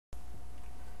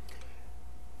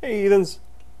Hey, heathens.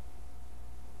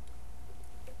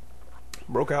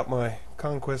 Broke out my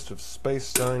conquest of space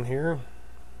sign here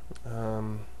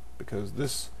because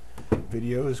this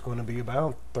video is going to be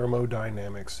about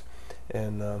thermodynamics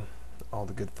and all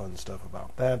the good fun stuff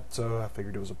about that, so I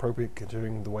figured it was appropriate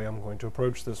considering the way I'm going to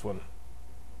approach this one.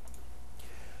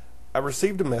 I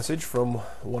received a message from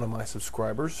one of my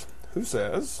subscribers who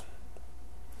says,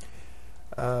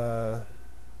 Hi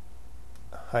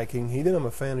King Heathen, I'm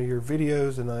a fan of your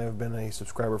videos and I have been a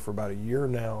subscriber for about a year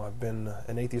now. I've been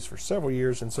an atheist for several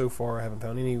years and so far I haven't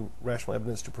found any rational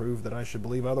evidence to prove that I should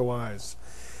believe otherwise.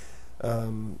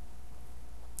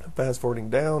 Fast forwarding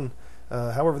down,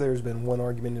 however, there's been one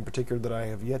argument in particular that I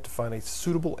have yet to find a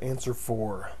suitable answer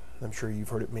for. I'm sure you've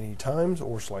heard it many times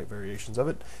or slight variations of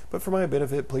it, but for my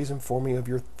benefit, please inform me of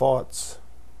your thoughts.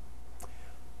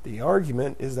 The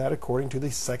argument is that according to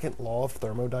the second law of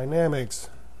thermodynamics,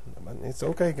 it's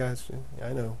okay, guys.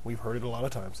 I know we've heard it a lot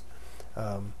of times.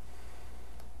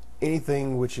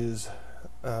 Anything which is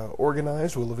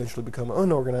organized will eventually become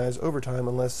unorganized over time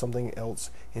unless something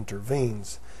else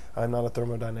intervenes. I'm not a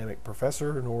thermodynamic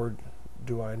professor, nor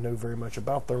do I know very much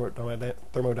about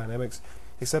thermodynamics,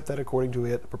 except that according to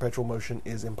it, perpetual motion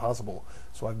is impossible.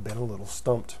 So I've been a little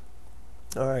stumped.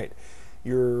 All right.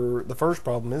 The first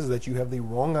problem is that you have the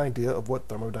wrong idea of what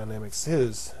thermodynamics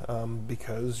is,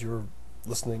 because you're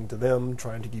listening to them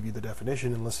trying to give you the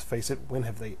definition, and let's face it, when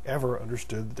have they ever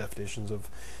understood the definitions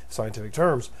of scientific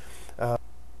terms?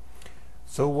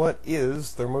 So what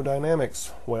is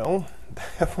thermodynamics? Well,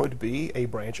 that would be a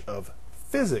branch of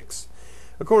physics.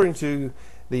 According to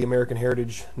the American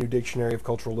Heritage New Dictionary of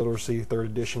Cultural Literacy, 3rd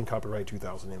edition, copyright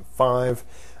 2005,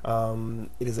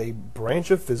 it is a branch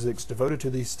of physics devoted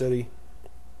to the study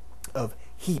of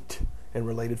heat and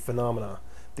related phenomena.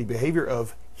 The behavior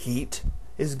of heat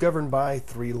is governed by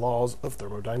 3 laws of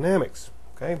thermodynamics.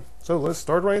 Okay, so let's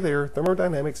start right there.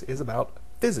 Thermodynamics is about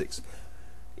physics.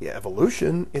 Yeah,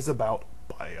 evolution is about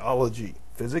biology.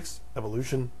 Physics,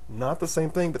 evolution, not the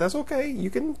same thing, but that's okay. You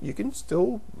can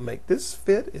still make this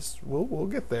fit. We'll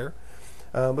get there.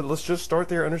 But let's just start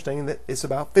there, understanding that it's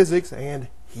about physics and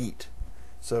heat.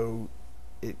 So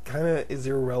it kind of is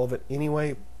irrelevant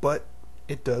anyway, but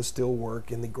it does still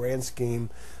work in the grand scheme,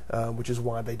 which is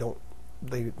why the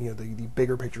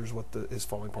bigger picture is what is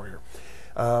falling apart here.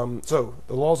 So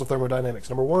the laws of thermodynamics.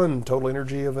 Number 1, total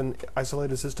energy of an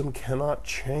isolated system cannot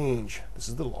change. This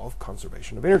is the law of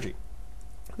conservation of energy.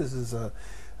 This is on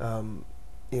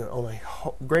a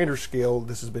grander scale,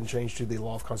 this has been changed to the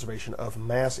law of conservation of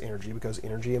mass energy, because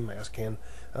energy and mass can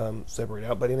separate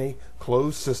out. But in a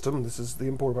closed system, this is the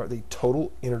important part, the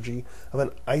total energy of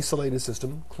an isolated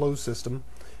system, closed system,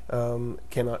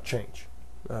 cannot change.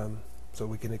 So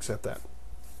we can accept that.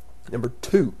 Number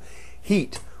 2,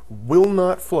 heat will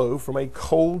not flow from a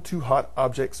cold to hot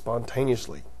object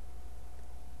spontaneously.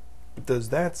 Does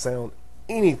that sound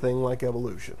anything like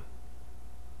evolution?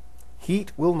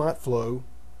 Heat will not flow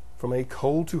from a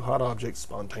cold to hot object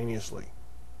spontaneously.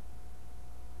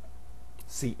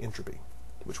 See entropy,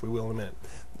 which we will in a minute.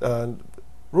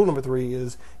 Rule number 3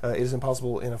 is it is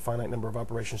impossible in a finite number of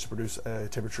operations to produce a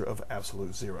temperature of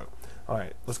absolute 0. All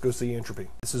right, let's go see entropy.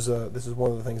 This is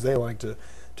one of the things they like to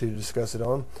discuss it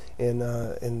on in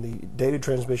the data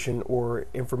transmission or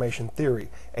information theory,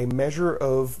 a measure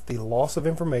of the loss of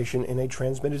information in a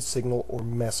transmitted signal or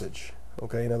message.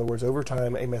 Okay, in other words, over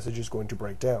time a message is going to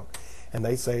break down, and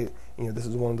they say, this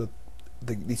is one of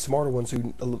the smarter ones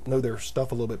who know their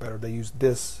stuff a little bit better. They use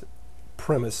this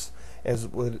premise as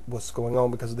what's going on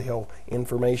because of the whole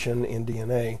information in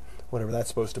DNA, whatever that's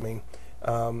supposed to mean,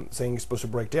 saying it's supposed to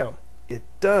break down. It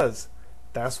does.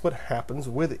 That's what happens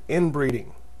with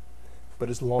inbreeding. But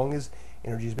as long as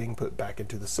energy is being put back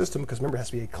into the system, because remember, it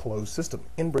has to be a closed system.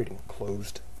 Inbreeding,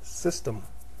 closed system.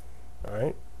 All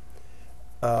right?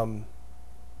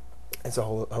 It's a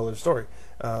whole other story.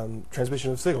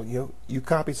 Transmission of signal. You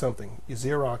copy something, you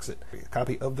Xerox it.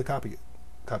 Copy of the copy.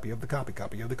 Copy of the copy.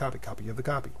 Copy of the copy. Copy of the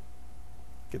copy.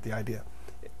 Get the idea.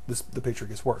 The picture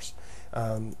gets worse.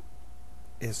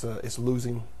 It's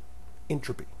losing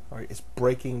entropy. All right, it's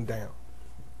breaking down.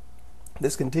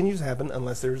 This continues to happen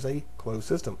unless there's a closed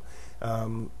system.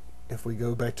 If we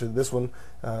go back to this one,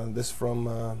 this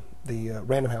from the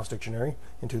Random House Dictionary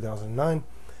in 2009.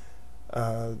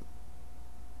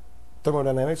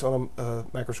 Thermodynamics on a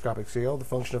macroscopic scale, the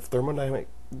function of thermodynamic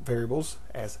variables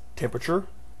as temperature,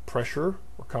 pressure,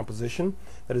 or composition,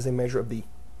 that is a measure of the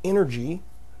energy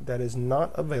that is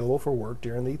not available for work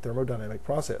during the thermodynamic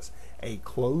process. A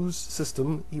closed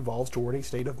system evolves toward a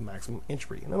state of maximum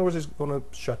entropy. In other words, it's going to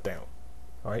shut down.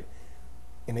 All right,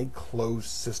 in a closed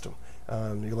system. You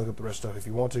can look up the rest of stuff if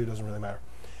you want to. It doesn't really matter.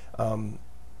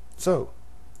 So,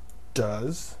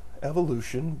 does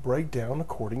evolution break down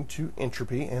according to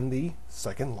entropy and the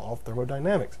second law of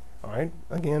thermodynamics? All right,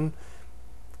 again,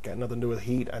 got nothing to do with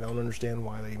heat. I don't understand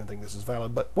why they even think this is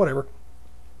valid, but whatever.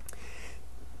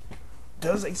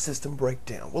 Does a system break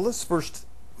down? Well, let's first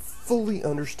fully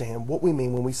understand what we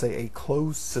mean when we say a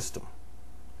closed system.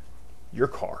 Your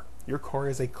car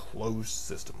is a closed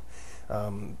system.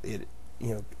 It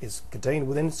is contained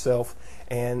within itself,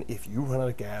 and if you run out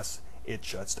of gas, it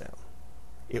shuts down.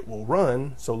 It will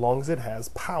run so long as it has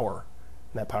power,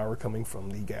 and that power coming from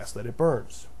the gas that it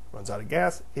burns. Runs out of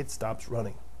gas, it stops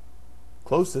running.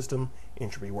 Closed system,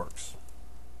 entropy works.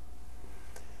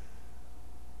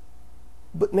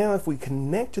 But now if we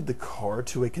connected the car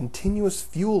to a continuous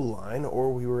fuel line,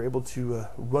 or we were able to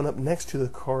run up next to the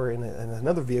car in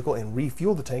another vehicle and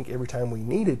refuel the tank every time we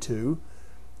needed to,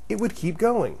 it would keep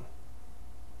going.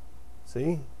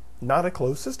 See? Not a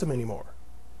closed system anymore.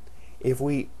 If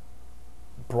we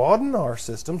broaden our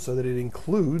system so that it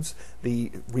includes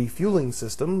the refueling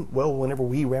system, well, whenever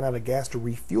we ran out of gas to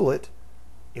refuel it,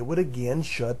 it would again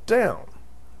shut down.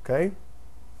 Okay?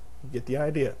 You get the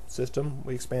idea. System,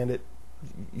 we expand it,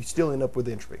 you still end up with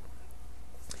entropy.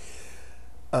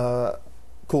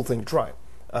 Cool thing to try.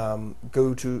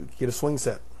 Go to get a swing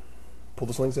set. Pull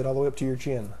the swing set all the way up to your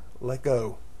chin. Let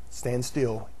go. Stand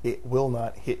still. It will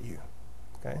not hit you.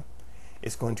 Okay?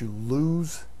 It's going to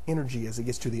lose energy as it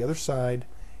gets to the other side,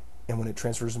 and when it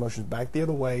transfers motions back the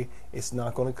other way, it's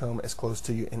not going to come as close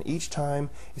to you. And each time,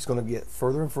 it's going to get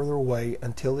further and further away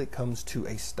until it comes to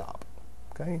a stop.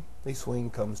 Okay? The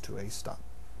swing comes to a stop.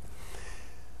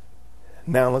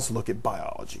 Now let's look at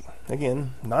biology.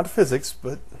 Again, not physics,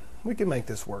 but we can make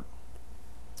this work.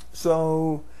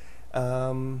 So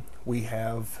we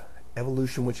have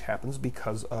evolution, which happens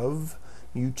because of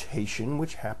mutation,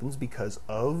 which happens because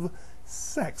of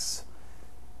sex.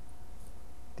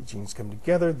 The genes come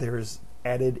together, there is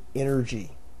added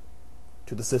energy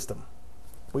to the system.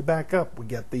 We back up, we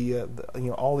get the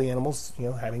all the animals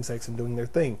having sex and doing their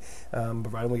thing,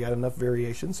 provided we got enough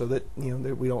variation so that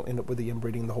that we don't end up with the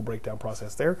inbreeding, the whole breakdown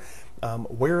process there.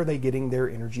 Where are they getting their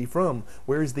energy from?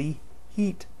 Where is the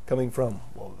heat coming from?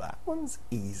 Well, that one's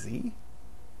easy.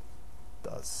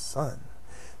 The sun.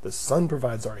 The sun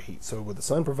provides our heat. So with the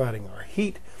sun providing our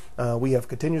heat, we have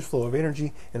continuous flow of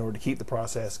energy in order to keep the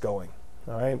process going.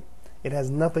 All right. It has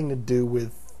nothing to do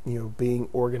with being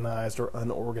organized or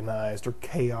unorganized or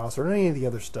chaos or any of the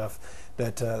other stuff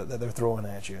that they're throwing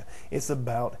at you. It's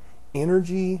about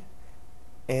energy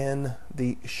and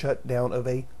the shutdown of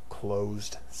a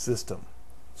closed system.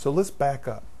 So let's back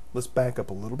up. Let's back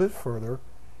up a little bit further,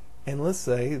 and let's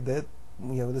say that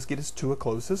let's get us to a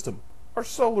closed system, our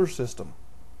solar system.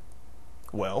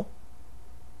 Well,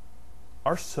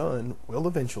 our sun will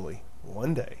eventually,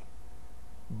 one day,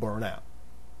 burn out.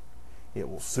 It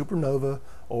will supernova,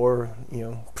 or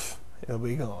it'll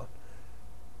be gone.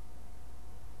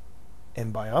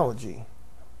 And biology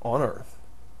on Earth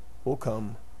will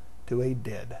come to a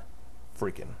dead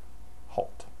freaking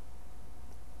halt.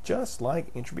 Just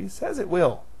like entropy says it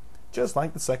will. Just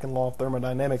like the second law of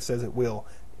thermodynamics says it will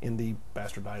in the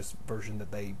bastardized version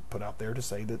that they put out there to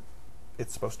say that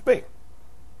it's supposed to be.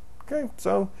 Okay,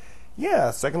 so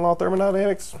yeah, second law of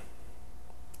thermodynamics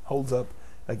holds up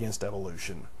against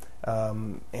evolution.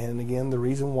 And again, the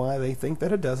reason why they think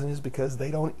that it doesn't is because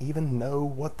they don't even know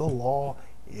what the law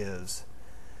is.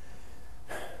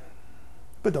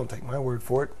 But don't take my word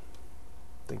for it.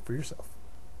 Think for yourself.